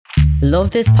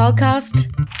Love this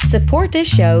podcast? Support this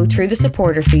show through the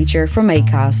supporter feature from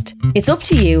Acast. It's up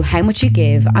to you how much you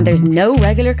give and there's no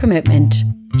regular commitment.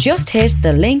 Just hit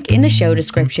the link in the show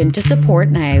description to support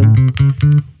now.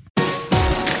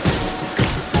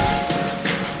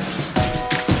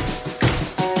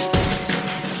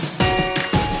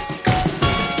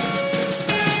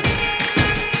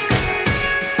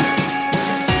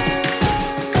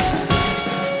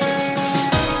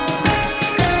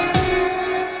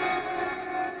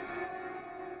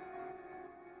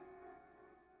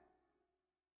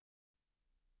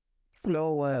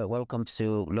 Hello, welcome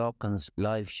to Lorcan's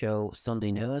live show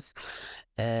Sunday News.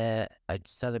 I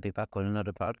decided to be back with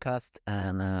another podcast,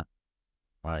 and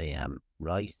I am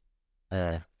right.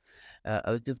 I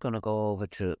was just gonna go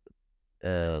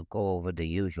over the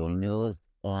usual news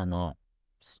on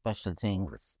special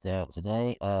things there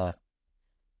today.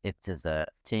 It is a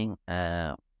thing.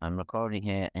 I'm recording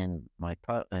here in my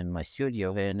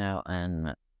studio here now,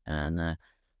 and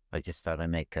I just thought I'd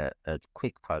make a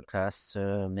quick podcast,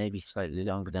 maybe slightly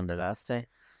longer than the last day.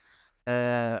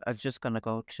 I'm just going to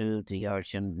go to the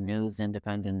Irish News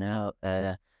Independent now.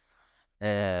 What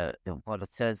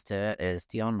it says there is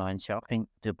the online shopping,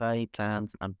 Dubai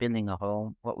plans and building a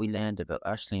home, what we learned about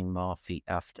Aisling Murphy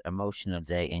after emotional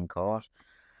day in court.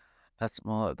 That's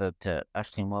more about the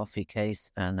Aisling Murphy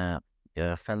case and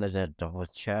the fella that was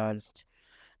charged.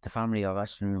 The family of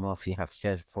Aisling Murphy have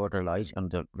shed further light on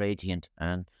the radiant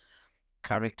and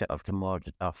character of the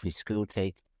murdered Offaly school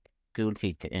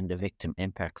teacher in the victim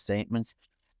impact statement.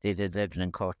 They delivered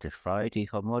in court this Friday.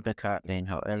 Her mother, Kathleen,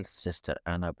 her eldest sister,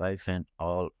 and her boyfriend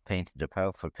all painted a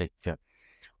powerful picture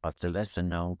of the lesser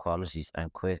known qualities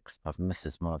and quirks of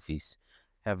Mrs. Murphy's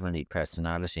heavenly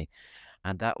personality.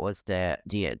 And that was there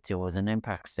was an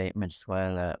impact statement as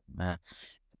well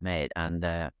made, and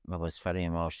it was very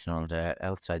emotional there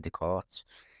outside the courts.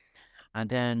 And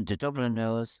then the Dublin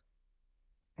News.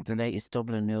 The latest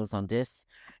Dublin news on this,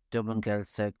 Dublin girls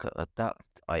said that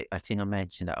I think I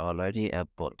mentioned that already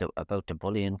about the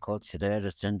bullying culture there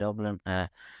that's in Dublin.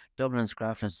 Dublin's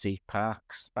Grafton Street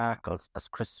Park sparkles as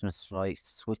Christmas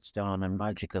lights switched on and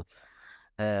magical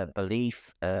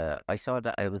belief. I saw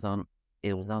that it was on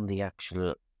the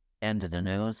actual end of the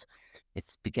news.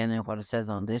 It's beginning, what it says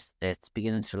on this, it's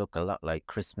beginning to look a lot like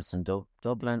Christmas in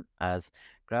Dublin as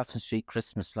Grafton Street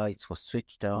Christmas lights were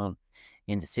switched on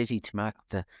in the city to mark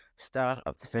the start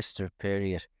of the festive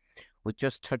period. With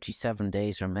just 37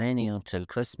 days remaining until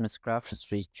Christmas, Grafton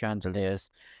Street chandeliers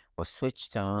were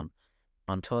switched on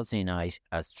Thursday night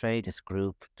as traders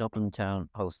group Dublin Town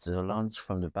hosted a lunch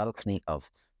from the balcony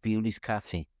of Bewley's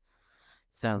Cafe.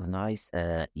 Sounds nice.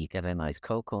 You get a nice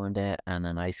cocoa in there and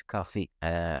a nice coffee.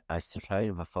 I tried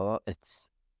it before. It's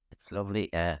lovely.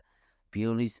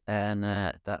 Bewley's, and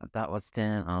that was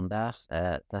then on that.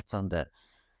 That's on the.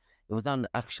 It was on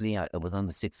it was on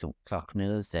the 6 o'clock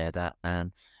news there that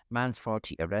man's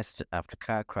 40 arrested after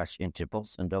car crash into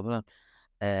bus in Dublin.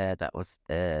 That was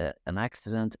an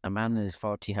accident. A man in his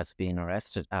 40 has been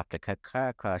arrested after a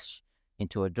car crash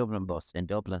into a Dublin bus in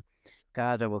Dublin.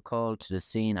 Garda were called to the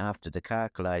scene after the car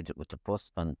collided with the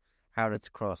bus on Harrods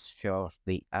Cross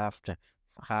shortly after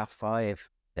 5:30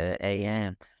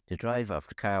 a.m. The driver of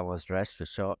the car was arrested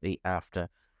shortly after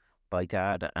by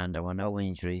Garda and there were no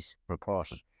injuries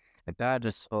reported. A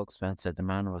Garda spokesman said the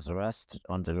man was arrested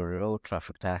under the Road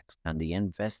Traffic Act and the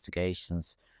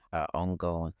investigations are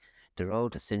ongoing. The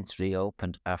road has since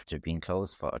reopened after being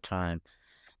closed for a time.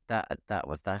 That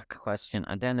was that question.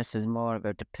 And then it says more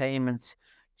about the payments.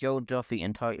 Joe Duffy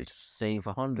entitled to save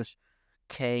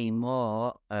 100k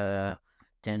more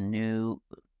than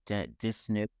this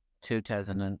new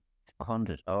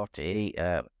 2,100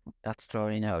 RTE. That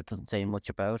story now, it doesn't say much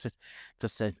about it.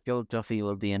 Just says Joe Duffy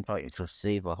will be entitled to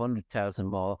receive 100,000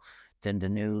 more than the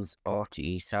news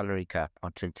RTE salary cap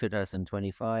until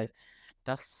 2025.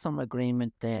 That's some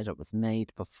agreement there that was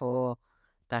made before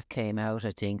that came out,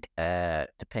 I think, the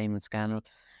payment scandal.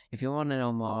 If you want to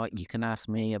know more, you can ask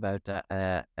me about that.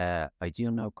 I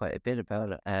do know quite a bit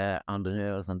about it on the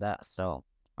news and that, so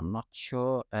I'm not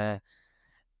sure.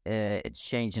 It's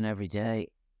changing every day.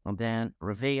 And then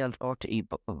revealed RTE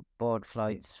board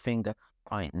flights, finger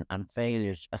pointing and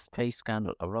failures as pay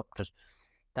scandal erupted.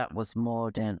 That was more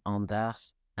than on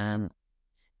that. And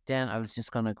then I was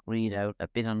just going to read out a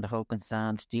bit on the Hogan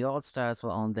stand. The All-Stars were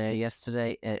on there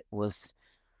yesterday. It was,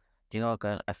 they all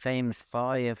got a famous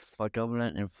 5 for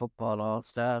Dublin in football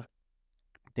All-Star.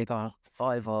 They got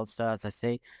 5 All-Stars, I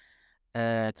see.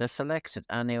 They're selected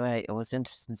anyway. It was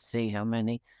interesting to see how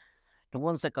many. The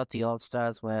ones that got the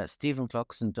All-Stars were Stephen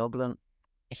Cluxon, Dublin.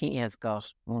 He has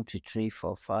got 1, 2, 3,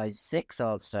 4, 5, 6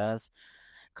 All-Stars.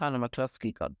 Conor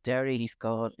McCluskey got Derry, he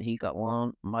got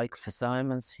one. Mike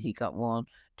Fitzsimons, he got one.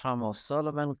 Tom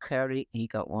O'Sullivan, Kerry, he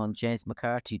got one. James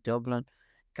McCarthy, Dublin.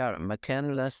 Garrett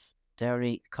McKinless,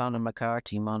 Derry. Conor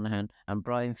McCarthy, Monaghan. And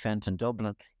Brian Fenton,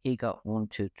 Dublin. He got 1,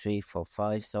 2, 3, 4,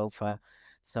 5 so far.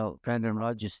 So Brendan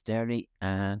Rodgers, Derry.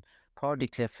 And Paudie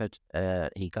Clifford,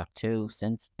 he got 2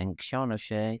 since. And Sean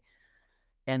O'Shea,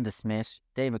 Enda Smith,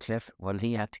 David Clifford. Well,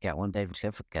 he had to get one. David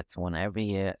Clifford gets one every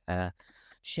year.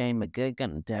 Shane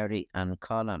McGuigan, Derry, and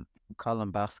Colin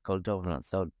Baskell, Dublin.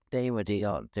 So they were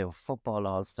the football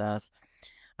all-stars.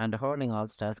 And the hurling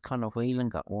all-stars, Conor Whelan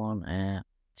got one,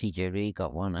 TJ Reid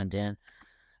got one, and then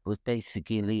it was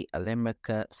basically a Limerick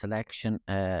selection.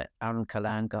 Aaron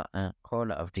Callan got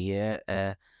Hurler of the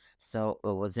Year. So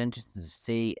it was interesting to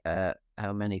see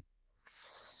how many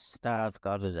stars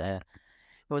got it.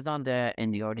 It was on there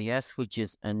in the RDS, which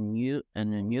is an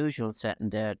unusual setting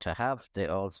there to have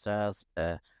the All-Stars.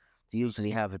 They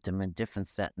usually have them in different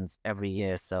settings every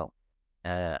year, so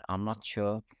I'm not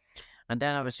sure. And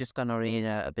then I was just going to read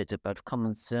a bit about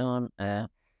coming soon, the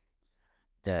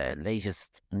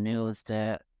latest news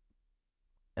there.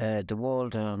 The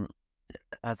world,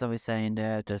 as I was saying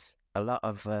there, there's a lot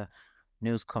of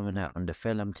news coming out on the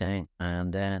film thing,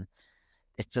 and then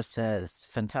it just says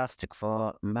Fantastic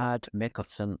Four, Mad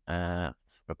Mikkelsen,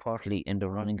 reportedly in the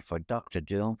running for Doctor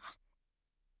Doom.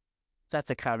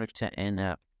 That's a character in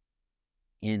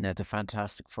the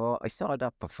Fantastic Four. I saw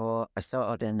that before. I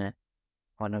saw it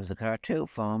when it was a cartoon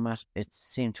format. It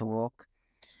seemed to work.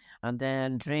 And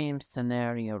then Dream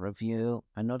Scenario Review,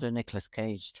 another Nicolas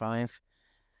Cage triumph.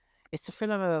 It's a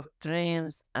film about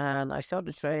dreams, and I saw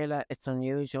the trailer. It's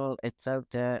unusual. It's out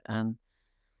there, and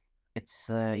it's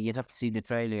you'd have to see the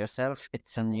trailer yourself.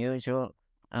 It's unusual,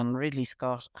 and Ridley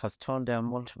Scott has turned down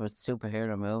multiple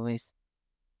superhero movies.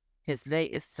 His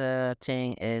latest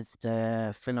thing is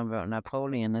the film about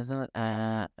Napoleon, isn't it?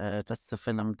 That's the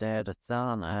film there that's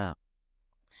on.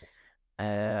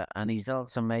 And he's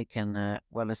also making,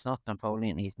 well, it's not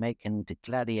Napoleon. He's making The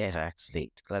Gladiator,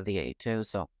 actually, Gladiator 2.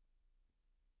 So,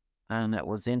 and it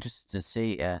was interesting to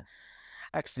see.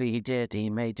 Actually, he did. He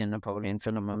made a Napoleon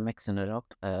film. I'm mixing it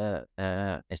up.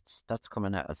 That's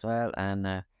coming out as well,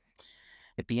 and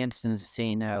it'd be interesting to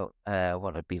see now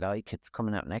what it'd be like. It's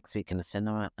coming out next week in the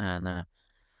cinema, and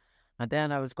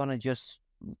then I was gonna just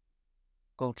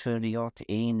go through the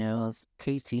RTE news.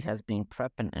 Keithy has been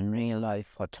prepping in real life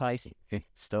for Tyson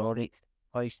story.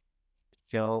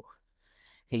 Show.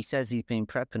 He says he's been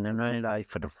prepping in real life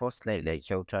for the first Late Late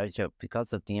Show tie show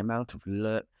because of the amount of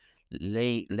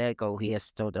Lego he has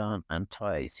stood on and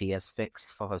toys he has fixed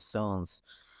for his sons.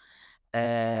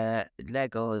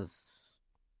 Lego is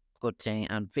a good thing,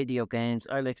 and video games.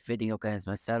 I like video games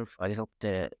myself. I hope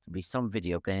there'll be some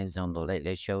video games on the Late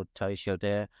Late Show tie show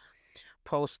there.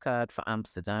 Postcard for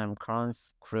Amsterdam, crime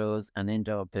cruise and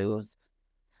indoor booze.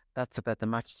 That's about the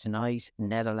match tonight.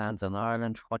 Netherlands and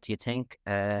Ireland. What do you think?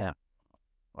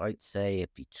 I'd say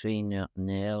it'd be 3-0,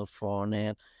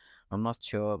 4-0. I'm not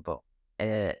sure, but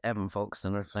Evan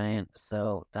Folkestone are playing,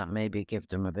 so that maybe give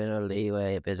them a bit of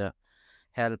leeway, a bit of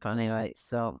help anyway.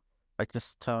 So I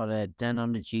just thought then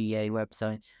on the GA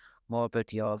website, more about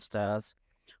the All-Stars.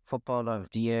 Footballer of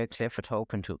the Year, Clifford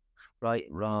hoping to right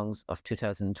wrongs of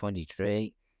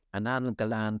 2023. And Alan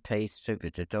Gallan pays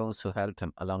tribute to those who helped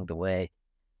him along the way.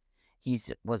 He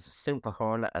was a super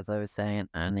hurler, as I was saying,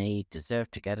 and he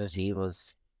deserved to get it. He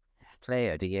was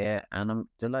Player of the Year, and I'm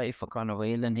delighted for Conor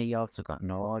Whelan. He also got an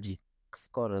award. He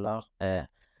scored a lot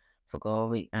for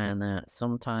Galway, and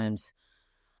sometimes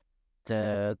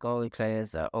the Galway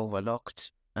players are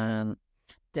overlooked. And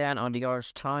then on the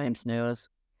Irish Times news,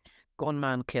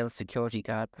 gunman kills security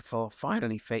guard before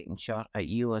finally faking shot at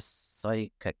US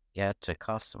psychiatric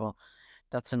hospital.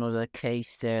 That's another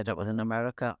case there that was in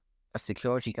America. A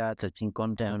security guard has been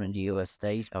gunned down in the US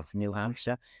state of New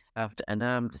Hampshire after an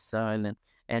armed assailant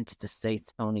entered the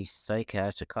state's only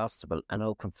psychiatric hospital and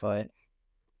opened fire.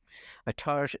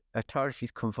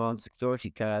 Authorities confirmed security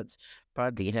guards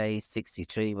Bradley Hayes,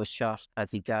 63, was shot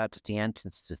as he guarded the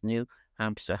entrance to New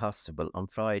Hampshire hospital on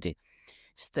Friday.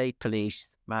 State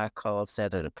Police Mark Hall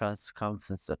said at a press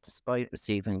conference that despite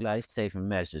receiving life-saving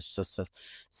measures such as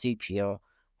CPR,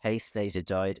 Hayes later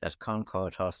died at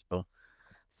Concord Hospital.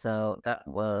 So that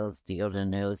was the other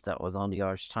news that was on the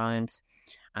Irish Times.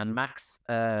 And Max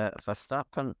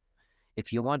Verstappen,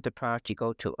 if you want a party,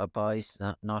 go to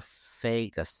Ibiza, not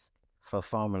Vegas, for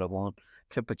Formula One.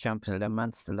 Triple champion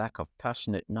laments the lack of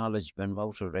passionate, knowledgeable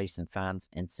motor racing fans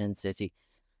in Sin City.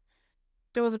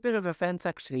 There was a bit of offence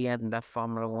actually in that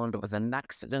Formula One. There was an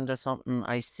accident or something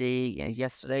I see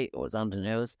yesterday. It was on the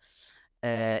news.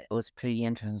 It was pretty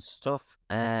interesting stuff.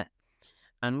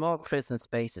 And more prison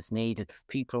space is needed.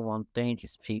 People want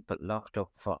dangerous people locked up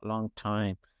for a long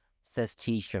time, says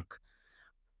Taoiseach.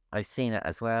 I've seen it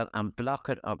as well. And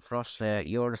blockade of Rosslare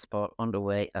Eurosport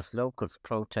underway as locals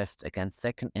protest against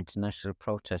second international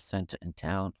protest centre in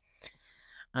town.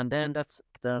 And then that's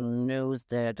the news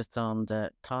there that's on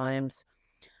the Times.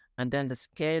 And then the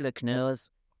Gaelic news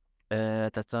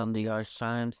that's on the Irish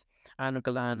Times. Anna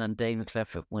Galan and David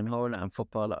Clifford win Hurler and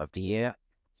Footballer of the Year.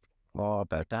 More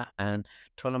about that. And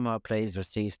Tullamore players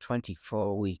receive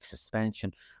 24-week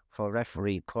suspension for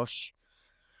referee push.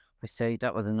 I say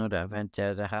that was another event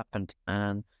that happened.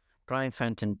 And Brian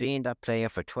Fenton, being that player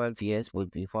for 12 years,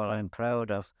 would be what I'm proud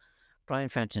of. Brian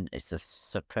Fenton is a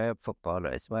superb footballer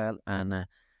as well, and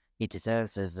he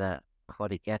deserves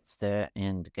what he gets there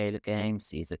in the Gaelic games.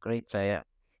 He's a great player.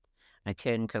 And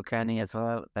Kieran Kilkenny as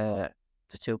well, the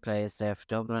two players there for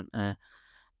Dublin,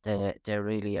 they're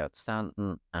really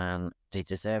outstanding and they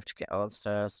deserve to get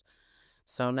All-Stars.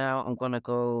 So now I'm going to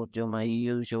go do my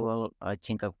usual, I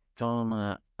think I've done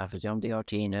the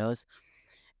RTE News.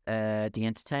 The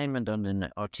entertainment on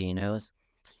the RTE News.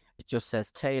 It just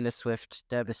says Taylor Swift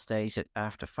devastated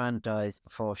after fan dies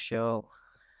before show.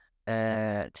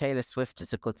 Taylor Swift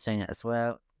is a good singer as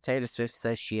well. Taylor Swift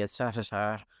says she has shattered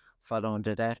heart following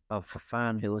the death of a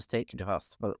fan who was taken to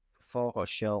hospital before her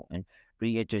show in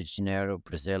Rio de Janeiro,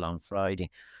 Brazil on Friday.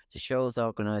 The show's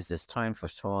organisers, Time for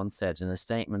Swan, said in a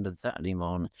statement on Saturday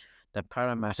morning that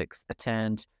paramedics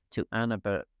attend to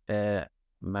Annabelle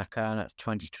Macana,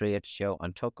 23, at the show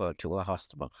and took her to a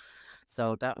hospital.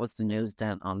 So that was the news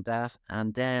then on that.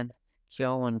 And then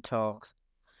Keown talks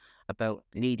about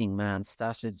leading man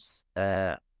status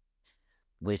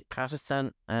with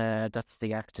Patterson. That's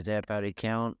the actor there, Barry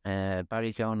Keown.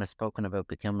 Barry Keown has spoken about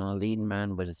becoming a leading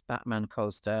man with his Batman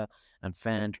co-star and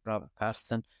friend Robert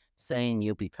Patterson, saying,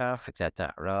 "You'll be perfect at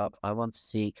that, Rob. I want to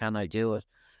see, can I do it?"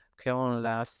 Keown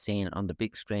last seen on the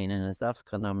big screen in his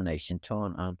Oscar nomination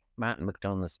turn on Martin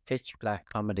McDonagh's pitch black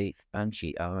comedy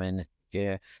Banshee of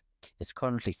Inisherin, is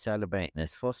currently celebrating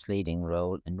his first leading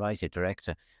role in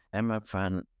writer-director Emma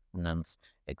Frannan's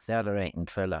exhilarating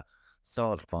thriller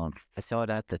Saltburn. I saw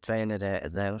that the trailer there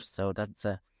is out, so that's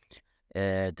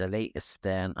the latest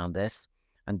on this.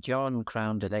 And Jordan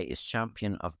crowned the latest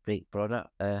champion of Big Brother.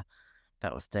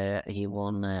 That was there. He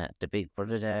won the Big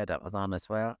Brother there. That was on as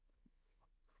well.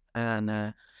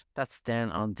 And that's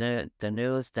then on the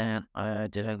news. Then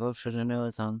did I go through the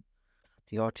news on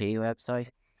the RTE website?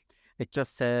 It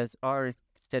just says Irish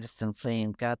citizen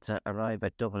fleeing Gaza arrive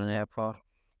at Dublin Airport.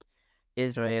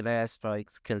 Israel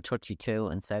airstrikes kill 32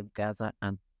 in South Gaza,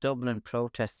 and Dublin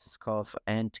protesters call for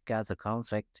end to Gaza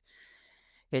conflict.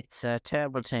 It's a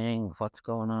terrible thing what's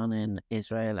going on in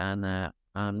Israel, and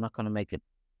I'm not going to make a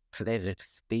political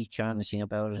speech or anything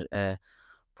about it,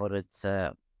 but it's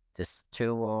this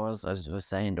two wars, as I was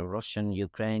saying, the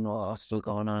Russian-Ukraine war still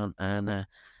going on, and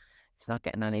it's not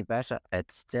getting any better.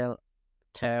 It's still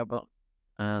terrible,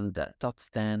 and that's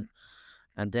then.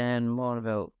 And then more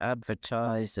about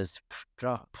advertisers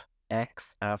drop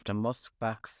X after Musk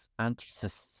backs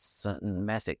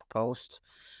anti-Semitic post.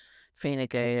 Fine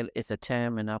Gael is a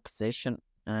term in opposition,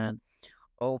 and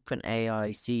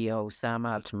OpenAI CEO Sam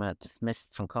Altman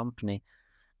dismissed from company.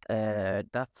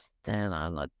 That's then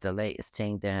on the latest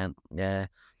thing then.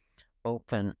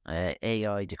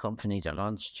 OpenAI, the company that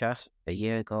launched chat a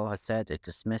year ago, has said it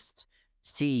dismissed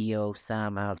CEO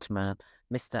Sam Altman.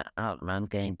 Mr. Altman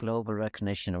gained global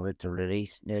recognition with the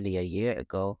release nearly a year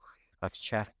ago of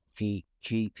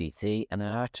ChatGPT, an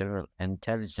artificial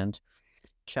intelligent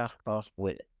chatbot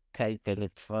with capability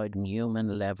of providing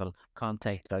human-level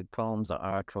content like poems or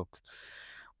artworks.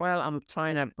 Well, I'm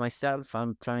trying it myself.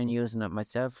 I'm trying using it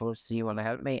myself. We'll see what will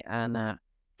help me. And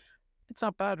it's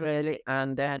not bad, really.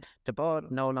 And then the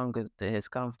board no longer has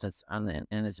confidence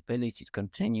in his ability to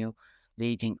continue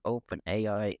leading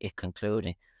OpenAI, it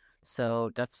concluding. So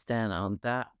that's then on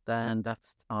that. Then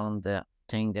that's on the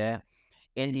thing there.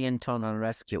 Indian tunnel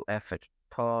rescue effort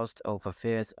paused over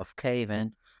fears of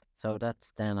cave-in. So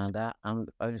that's then on that. And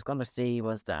I was going to see,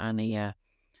 was there any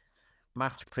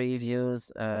match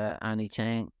previews,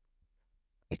 anything?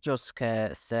 It just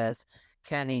says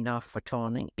Kenny not for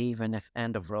turning even if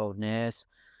end of road nears.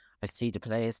 I see the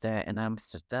players there in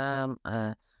Amsterdam.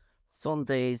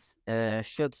 Sundays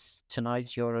should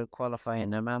tonight's Euro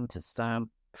qualifying in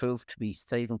Amsterdam prove to be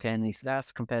Stephen Kenny's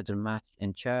last competitive match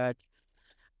in charge.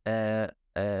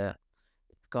 Gone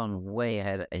way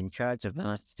ahead in charge of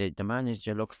the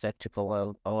manager looks set to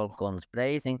go all guns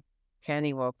blazing.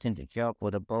 Kenny walked into the job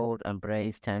with a bold and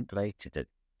brave template to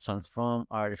transform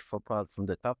Irish football from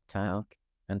the top down,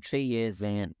 and 3 years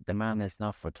in, the man is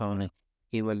not for turning.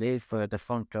 He will leave for the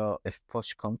front door if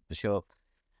push comes to shove.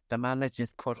 The manager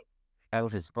put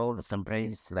out his bowlers and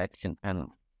brace selection and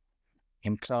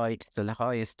employed the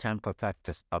highest tempo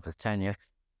practice of his tenure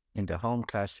in the home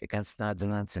clash against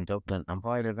Netherlands in Dublin, and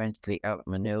while eventually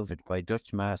outmanoeuvred by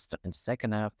Dutch master in the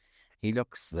second half, he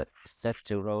looks set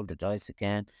to roll the dice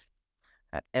again.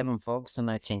 Evan Ferguson,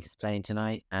 I think, is playing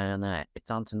tonight, and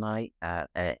it's on tonight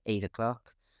at 8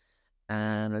 o'clock.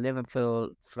 And Liverpool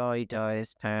fly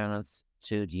dice parents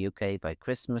to the UK by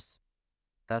Christmas.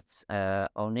 That's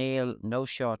O'Neill, no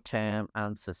short-term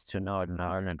answers to Northern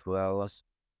Ireland woes.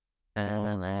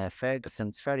 And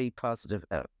Ferguson, very positive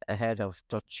ahead of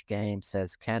Dutch game,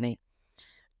 says Kenny.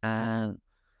 And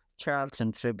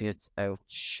Charlton tributes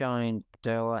outshine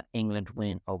Doha, England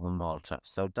win over Malta.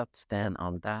 So that's then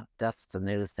on that. That's the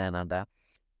news then on that.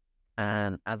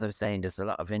 And as I was saying, there's a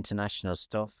lot of international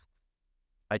stuff.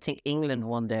 I think England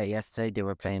won there yesterday. They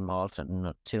were playing Malta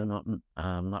 2-0.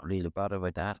 I'm not really bothered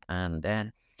with that. And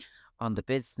then on the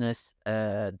business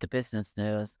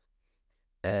news,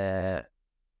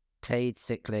 paid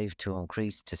sick leave to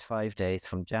increase to 5 days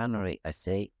from January, I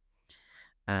see.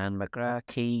 And McGrath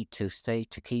key to stay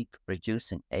to keep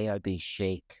reducing AIB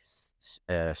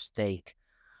stake.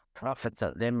 Profits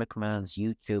at Limerick Man's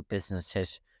YouTube business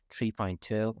hit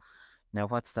 3.2. Now,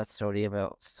 what's that story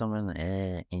about? Someone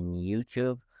in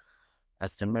YouTube,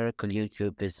 as the miracle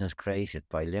YouTube business created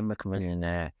by Limerick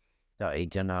millionaire Dottie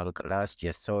Donald last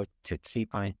year soared to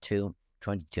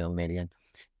 3.22 million.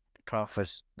 The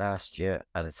profit last year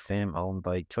at its firm owned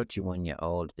by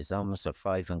 31-year-old is almost a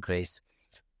 5 increase.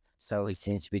 So he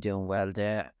seems to be doing well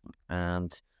there.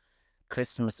 And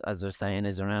Christmas, as we're saying,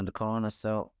 is around the corner.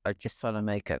 So I just thought I'd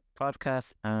make a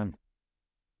podcast and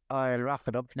I'll wrap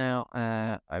it up now.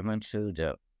 I went through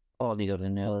all the other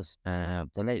news. The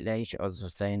Late Late, as I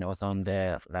was saying, I was on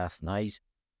there last night.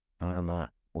 And it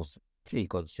was a pretty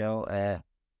good show.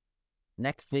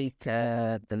 Next week,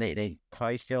 the Late Late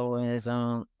Toy Show is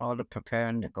on. All the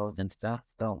preparing that goes into that.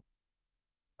 So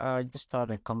I just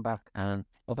thought I'd come back, and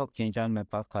I hope you enjoyed my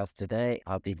podcast today.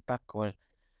 I'll be back with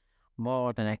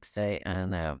more the next day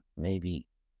and maybe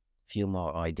a few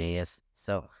more ideas.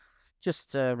 So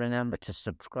just remember to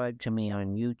subscribe to me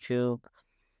on YouTube,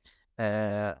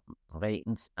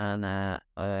 ratings, and then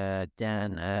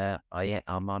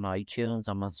I'm on iTunes,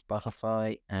 I'm on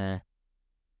Spotify.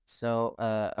 So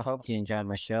I hope you enjoyed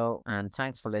my show, and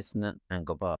thanks for listening, and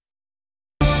goodbye.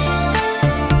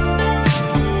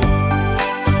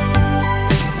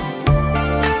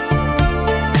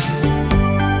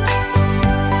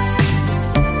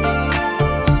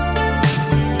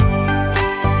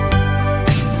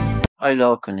 Hi,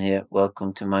 Lorcan here.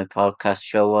 Welcome to my podcast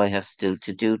show. I have still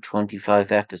to do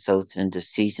 25 episodes in the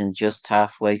season. Just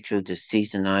halfway through the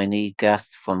season, I need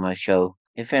guests for my show.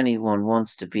 If anyone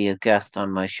wants to be a guest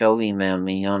on my show, email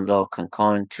me on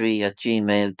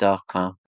lorcancoin3@gmail.com.